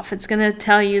yourself. It's going to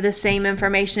tell you the same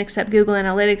information, except Google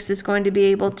Analytics is going to be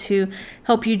able to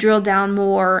help you drill down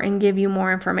more and give you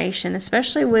more information,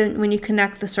 especially when you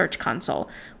connect the Search Console,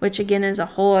 which again is a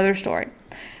whole other story.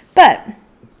 But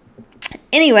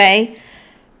anyway,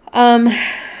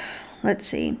 let's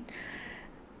see.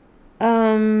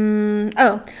 So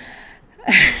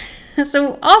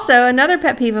also another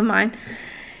pet peeve of mine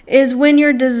is when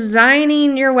you're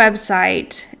designing your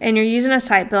website and you're using a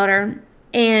site builder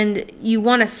and you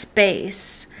want a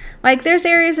space. Like there's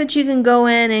areas that you can go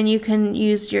in and you can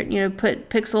use your, put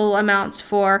pixel amounts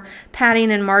for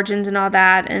padding and margins and all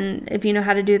that. And if you know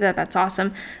how to do that, that's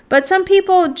awesome. But some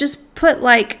people just put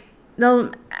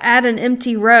they'll add an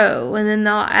empty row, and then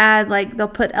they'll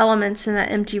put elements in that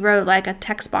empty row, like a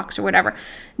text box or whatever,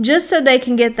 just so they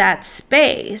can get that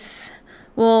space.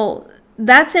 Well,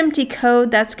 that's empty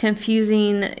code. That's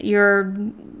confusing your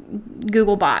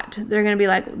Google bot. They're going to be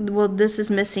like, well, this is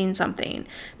missing something,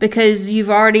 because you've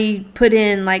already put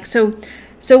in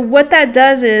so what that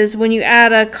does is when you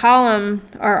add a column,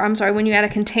 when you add a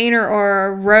container or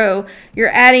a row,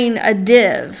 you're adding a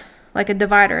div, like a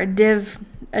divider, a div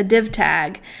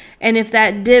tag. And if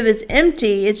that div is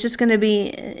empty, it's just going to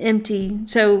be empty.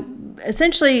 So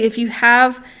essentially, if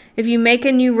you make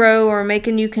a new row or make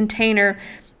a new container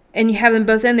and you have them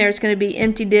both in there, it's going to be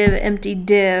empty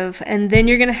div, and then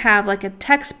you're going to have like a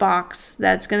text box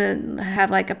that's going to have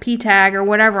like a p tag or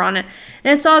whatever on it,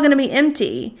 and it's all going to be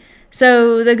empty.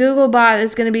 So the Googlebot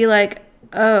is going to be like,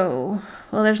 oh,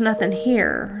 well, there's nothing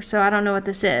here, so I don't know what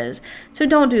this is. So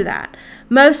don't do that.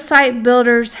 Most site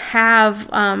builders have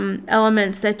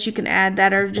elements that you can add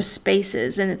that are just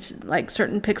spaces, and it's like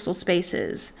certain pixel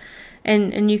spaces.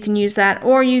 And you can use that,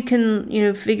 or you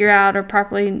can figure out or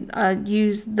properly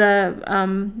use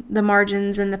the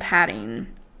margins and the padding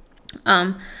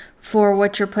for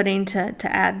what you're putting to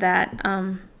add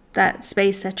that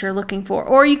space that you're looking for.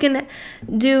 Or you can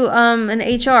do an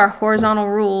HR horizontal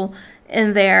rule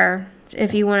in there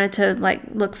if you wanted to like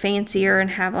look fancier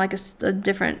and have like a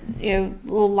different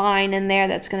little line in there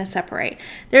that's going to separate.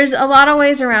 There's a lot of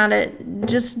ways around it.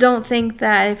 Just don't think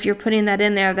that if you're putting that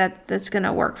in there that's going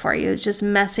to work for you. It's just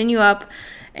messing you up,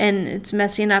 and it's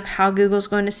messing up how Google's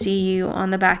going to see you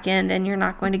on the back end, and you're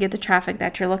not going to get the traffic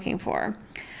that you're looking for.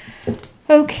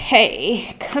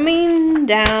 Okay, coming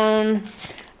down.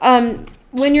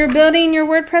 When you're building your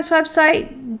WordPress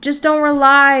website, just don't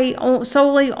rely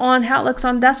solely on how it looks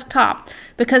on desktop,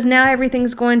 because now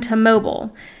everything's going to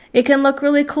mobile. It can look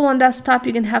really cool on desktop.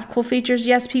 You can have cool features.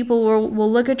 Yes, people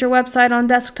will look at your website on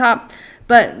desktop,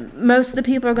 but most of the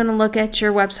people are going to look at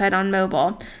your website on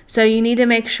mobile. So you need to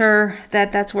make sure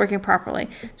that that's working properly.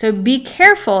 So be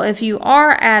careful if you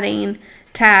are adding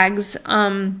tags,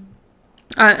 margins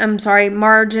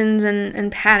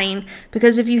and padding,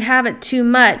 because if you have it too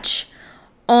much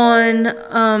on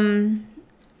the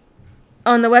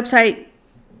website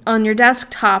on your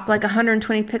desktop, like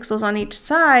 120 pixels on each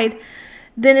side,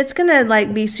 then it's gonna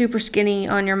like be super skinny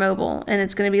on your mobile, and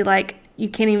it's gonna be like you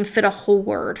can't even fit a whole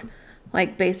word,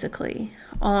 like basically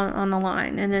on the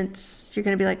line, and you're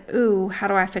gonna be like, ooh, how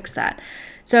do I fix that?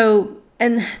 So,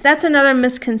 and that's another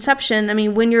misconception. I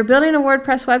mean, when you're building a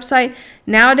WordPress website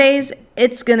nowadays,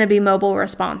 it's going to be mobile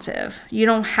responsive. You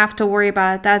don't have to worry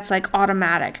about it. That's like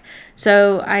automatic.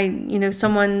 So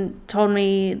someone told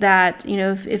me that,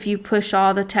 if you push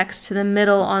all the text to the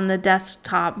middle on the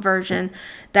desktop version,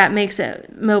 that makes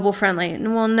it mobile friendly.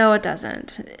 Well, no, it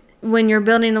doesn't. When you're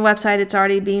building a website, it's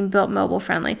already being built mobile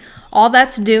friendly. All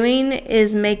that's doing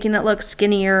is making it look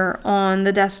skinnier on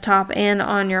the desktop and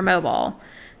on your mobile.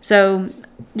 So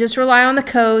just rely on the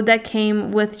code that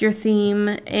came with your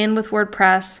theme and with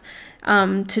WordPress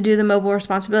to do the mobile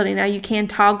responsibility. Now you can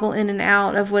toggle in and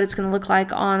out of what it's going to look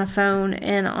like on a phone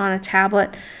and on a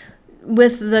tablet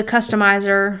with the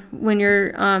customizer when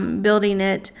you're building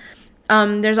it.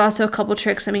 There's also a couple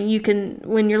tricks. I mean, you can,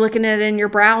 when you're looking at it in your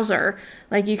browser,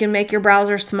 like you can make your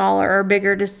browser smaller or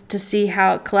bigger to see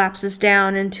how it collapses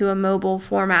down into a mobile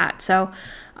format. So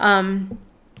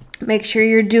make sure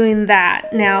you're doing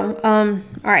that. Now, all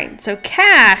right, so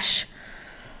cache.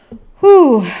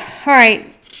 Whew. All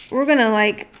right, we're going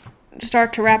to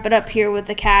start to wrap it up here with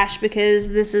the cache, because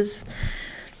this is,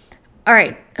 all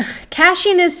right,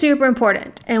 caching is super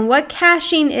important. And what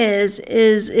caching is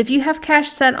if you have cache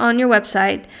set on your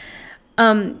website,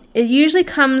 it usually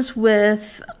comes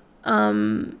with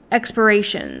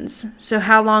expirations. So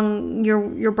how long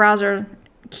your browser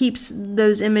keeps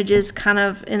those images kind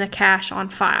of in a cache on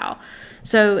file.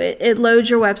 So it loads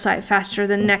your website faster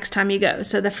than next time you go.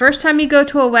 So the first time you go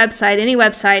to a website, any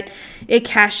website, it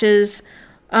caches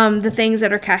the things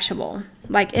that are cacheable,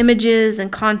 like images and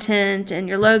content and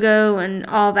your logo and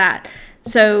all that.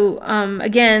 So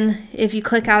again, if you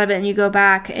click out of it and you go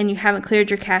back and you haven't cleared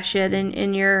your cache yet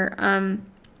in your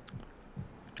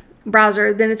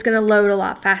browser, then it's going to load a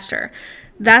lot faster.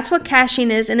 That's what caching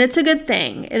is, and it's a good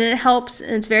thing, and it helps,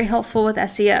 and it's very helpful with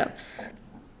SEO.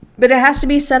 But it has to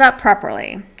be set up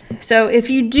properly. So if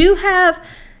you do have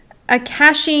a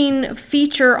caching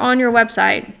feature on your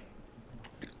website,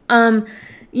 you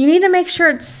need to make sure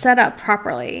it's set up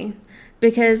properly,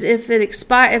 because if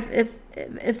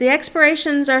the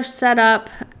expirations are set up,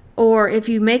 or if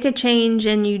you make a change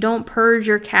and you don't purge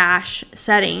your cache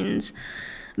settings,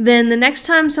 then the next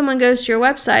time someone goes to your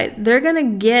website, they're going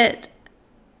to get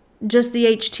just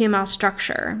the HTML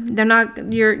structure. They're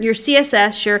not your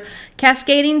CSS, your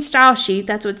cascading style sheet.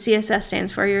 That's what CSS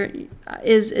stands for.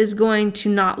 Is going to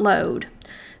not load,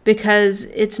 because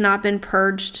it's not been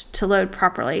purged to load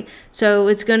properly. So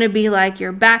it's going to be like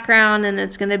your background, and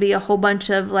it's going to be a whole bunch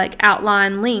of like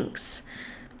outline links,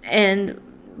 and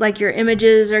like your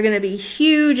images are going to be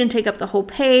huge and take up the whole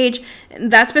page.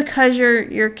 And that's because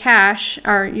your cache,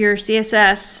 or your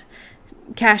CSS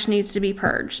cache, needs to be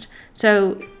purged.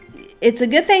 So it's a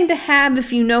good thing to have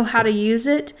if you know how to use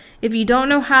it. If you don't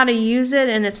know how to use it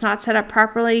and it's not set up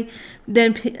properly,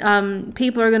 then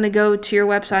people are going to go to your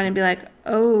website and be like,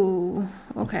 oh,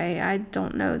 okay, I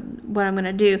don't know what I'm going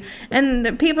to do. And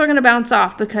the people are going to bounce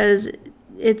off because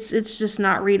it's just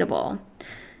not readable.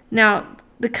 Now,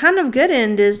 the kind of good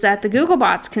end is that the Google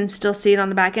bots can still see it on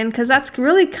the back end, because that's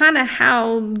really kind of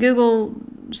how Google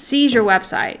sees your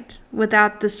website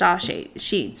without the style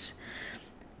sheets.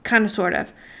 Kind of, sort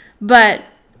of. But,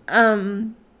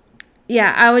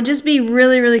 yeah, I would just be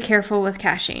really, really careful with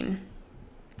caching.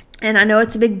 And I know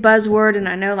it's a big buzzword, and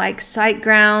I know like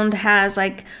SiteGround has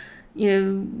like,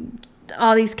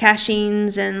 all these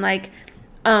cachings, and like,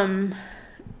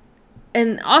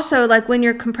 and also, like, when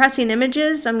you're compressing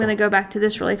images, I'm going to go back to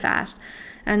this really fast.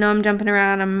 I know I'm jumping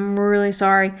around. I'm really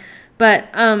sorry. But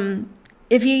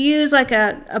if you use, like,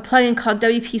 a plugin called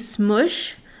WP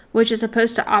Smush, which is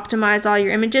supposed to optimize all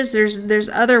your images, there's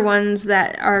other ones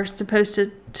that are supposed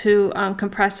to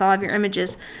compress all of your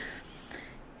images.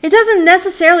 It doesn't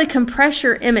necessarily compress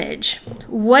your image.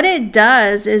 What it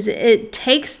does is it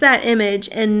takes that image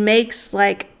and makes,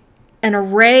 like, an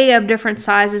array of different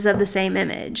sizes of the same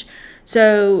image.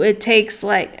 So it takes,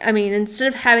 like, instead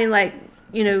of having, like,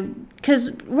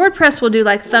 because WordPress will do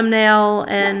like thumbnail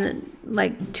and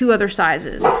like 2 other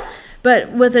sizes,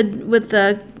 but with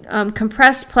the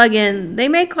compressed plugin, they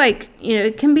make, like,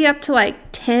 it can be up to like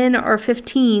 10 or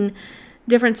 15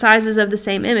 different sizes of the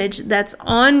same image that's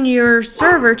on your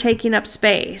server taking up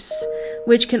space,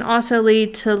 which can also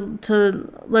lead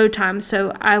to load time.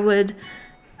 So I would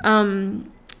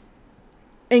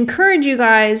encourage you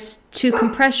guys to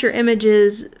compress your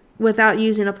images without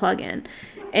using a plugin.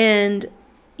 And,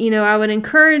 I would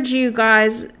encourage you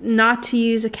guys not to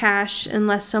use a cache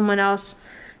unless someone else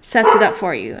sets it up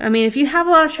for you. If you have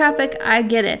a lot of traffic, I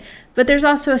get it. But there's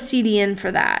also a CDN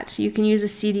for that. You can use a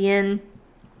CDN.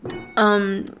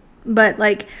 But,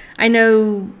 like, I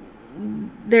know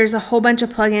there's a whole bunch of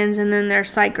plugins, and then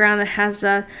there's SiteGround that has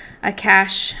a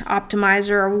cache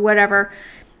optimizer or whatever.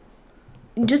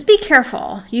 Just be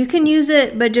careful. You can use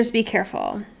it, but just be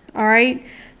careful. All right?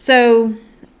 So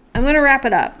I'm going to wrap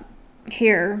it up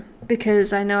here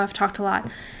because I know I've talked a lot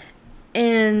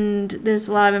and there's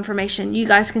a lot of information. You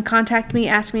guys can contact me,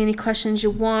 ask me any questions you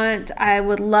want. I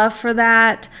would love for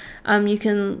that. You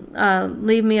can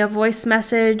leave me a voice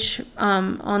message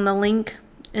on the link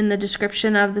in the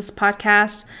description of this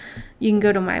podcast. You can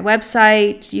go to my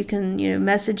website. You can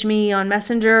message me on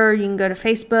Messenger. You can go to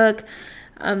Facebook.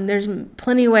 There's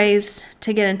plenty of ways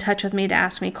to get in touch with me to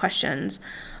ask me questions.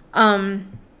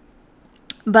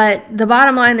 But the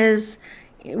bottom line is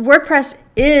WordPress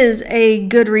is a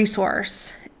good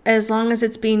resource as long as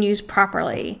it's being used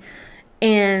properly.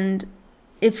 And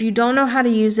if you don't know how to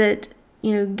use it,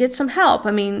 get some help.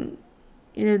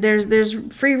 There's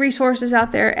free resources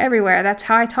out there everywhere. That's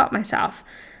how I taught myself.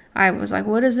 I was like,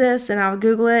 what is this? And I would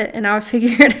Google it and I would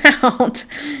figure it out.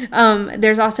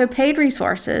 There's also paid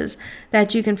resources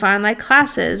that you can find, like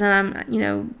classes.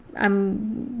 And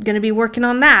I'm going to be working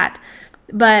on that.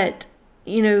 But,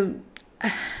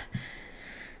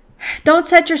 don't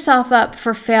set yourself up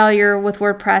for failure with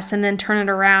WordPress and then turn it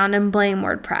around and blame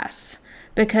WordPress,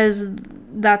 because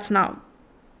that's not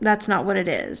what it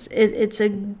is. It's a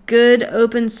good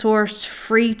open source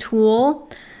free tool.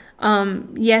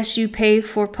 Yes, you pay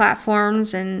for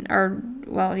platforms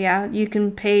you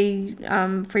can pay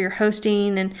for your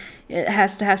hosting, and it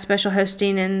has to have special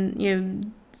hosting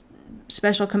and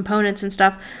special components and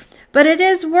stuff. But it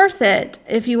is worth it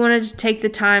if you wanted to take the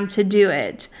time to do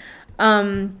it.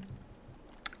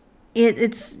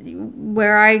 It's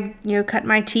where I cut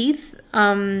my teeth.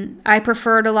 I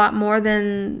prefer it a lot more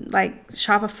than like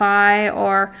Shopify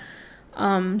or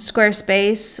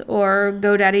Squarespace or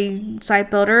GoDaddy Site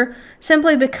Builder,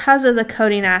 simply because of the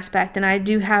coding aspect, and I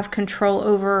do have control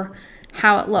over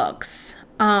how it looks.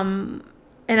 And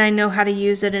I know how to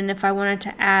use it, and if I wanted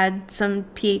to add some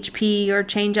PHP or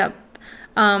change up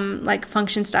like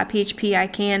functions.php, I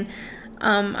can.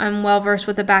 I'm well versed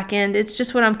with the back end. It's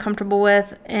just what I'm comfortable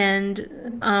with,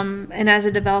 and as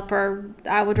a developer,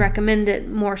 I would recommend it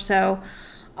more so.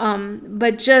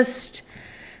 But just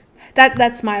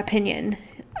that's my opinion.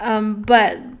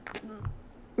 But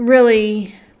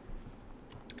really,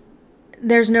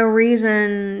 there's no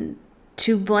reason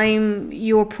to blame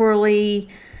your poorly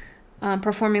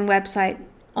performing website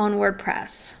on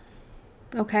WordPress.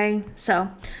 Okay, so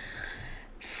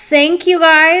thank you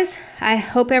guys. I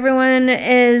hope everyone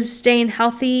is staying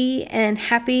healthy and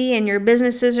happy, and your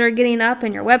businesses are getting up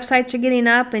and your websites are getting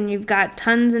up, and you've got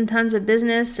tons and tons of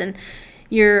business, and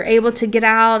you're able to get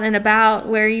out and about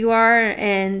where you are,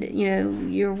 and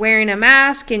you're wearing a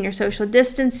mask and you're social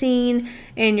distancing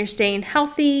and you're staying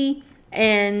healthy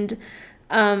and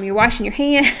you're washing your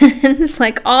hands,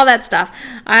 like all that stuff.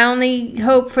 I only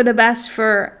hope for the best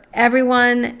for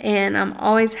everyone, and I'm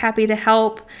always happy to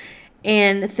help.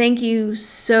 And thank you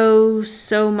so,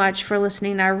 so much for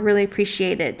listening. I really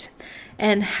appreciate it.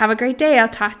 And have a great day. I'll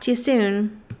talk to you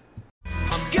soon.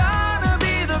 I'm gonna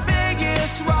be the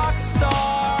biggest rock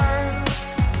star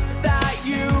that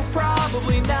you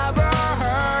probably never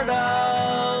heard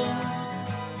of.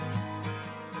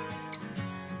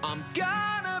 I'm gonna